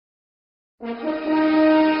Don't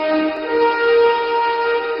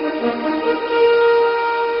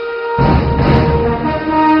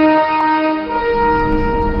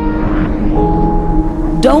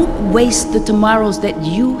waste the tomorrows that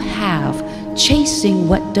you have chasing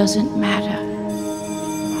what doesn't matter.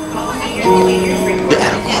 You're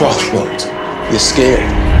at a crossroads. You're scared,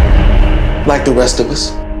 like the rest of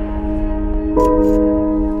us.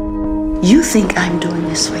 You think I'm doing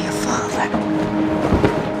this for your father.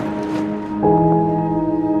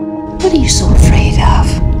 What are you so afraid of?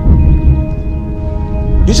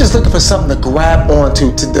 You're just looking for something to grab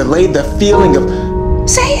onto to delay the feeling of...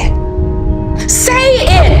 Say it! Say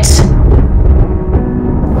it!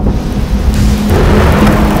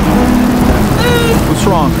 What's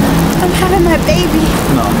wrong? I'm having my baby.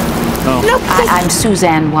 No. I'm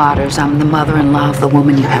Suzanne Waters. I'm the mother-in-law of the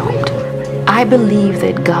woman you helped. I believe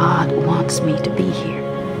that God wants me to be here.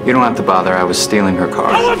 You don't have to bother. I was stealing her car.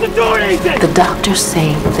 I wasn't doing anything! The doctors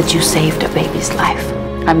say that you saved a baby's life.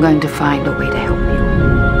 I'm going to find a way to help you.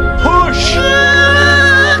 Push!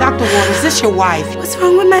 Dr. Waters, this your wife. What's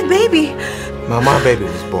wrong with my baby? My baby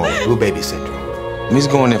was born with blue baby syndrome. He's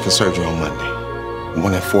going in for surgery on Monday.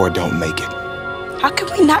 1 in 4 don't make it. How can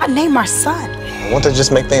we not name our son? Won't that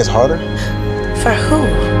just make things harder? For who?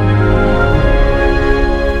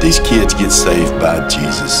 These kids get saved by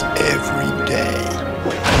Jesus every day.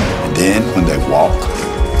 And then when they walk,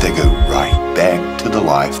 they go right back to the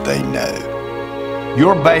life they know.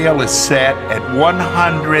 Your bail is set at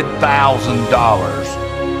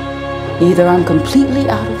 $100,000. Either I'm completely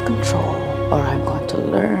out of control, or I'm going to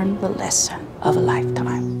learn the lesson of a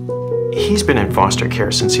lifetime. He's been in foster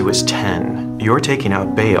care since he was 10. You're taking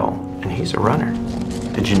out bail, and he's a runner.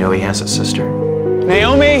 Did you know he has a sister?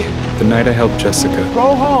 Naomi! The night I helped Jessica,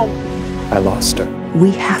 Go home! I lost her.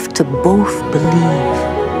 We have to both believe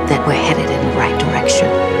that we're headed in the right direction.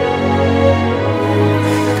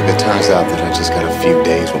 It turns out that I just got a few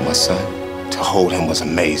days with my son. To hold him was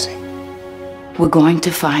amazing. We're going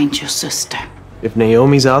to find your sister. If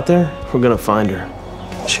Naomi's out there, we're gonna find her.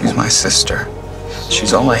 She's my sister.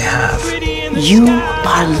 She's all I have. You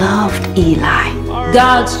are loved, Eli.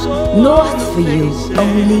 God's north for you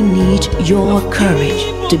only needs your courage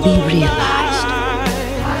to be realized.